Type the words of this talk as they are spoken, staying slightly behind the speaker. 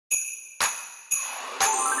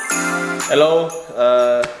Hello,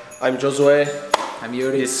 I'm Josue. I'm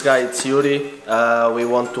Yuri. This guy is Yuri. We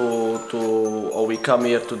want or we come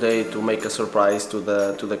here today to make a surprise to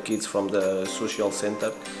the kids from the social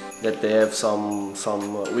center, that they have some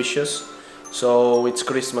wishes. So it's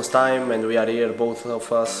Christmas time and we are here, both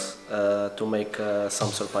of us, to make some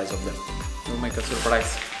surprise of them. To make a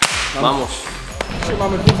surprise. Vamos! Dzisiaj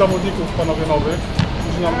mamy dwóch zawodników, panowie nowych,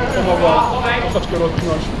 którzy nam pomogą troszeczkę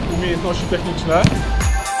rozwinąć umiejętności techniczne.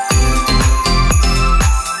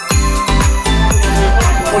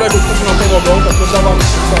 Kolegów, którzy nam pomogą, także dawam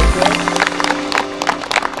wsparcie.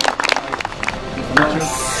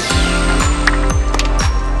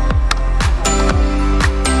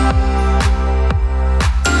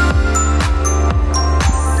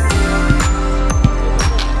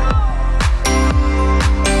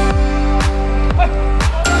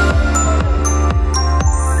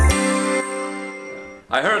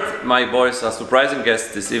 I heard my boys are surprising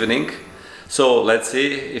guests this evening, so let's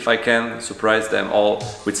see if I can surprise them all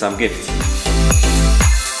with some gifts.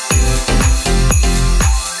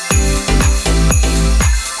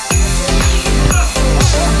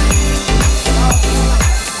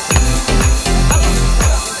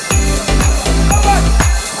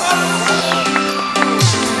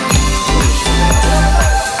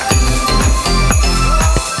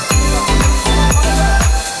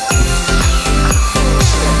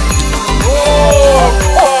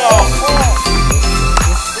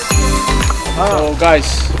 So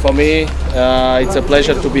guys, for me, it's a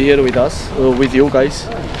pleasure to be here with us, with you guys.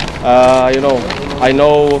 You know, I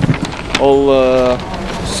know all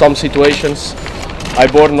some situations. I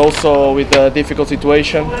born also with a difficult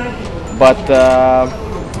situation, but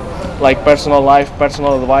like personal life,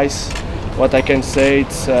 personal advice, what I can say,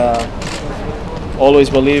 it's always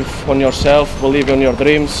believe on yourself, believe in your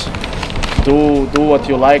dreams, do what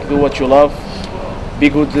you like, do what you love, be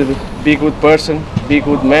good person, be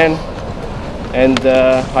good man. And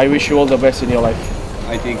I wish you all the best in your life.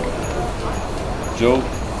 I think Joe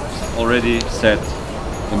already said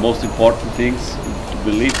the most important things: to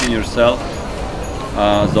believe in yourself,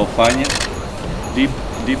 zaufanie,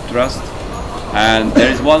 deep trust. And there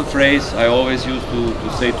is one phrase I always used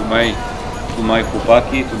to say to my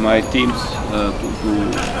chłopaki, to my teams, to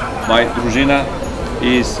my drużyna,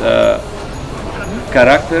 is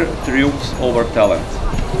character triumphs over talent.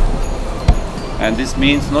 And this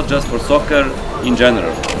means not just for soccer, in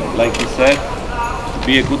general. Like he said, to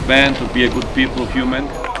be a good man, to be a good human.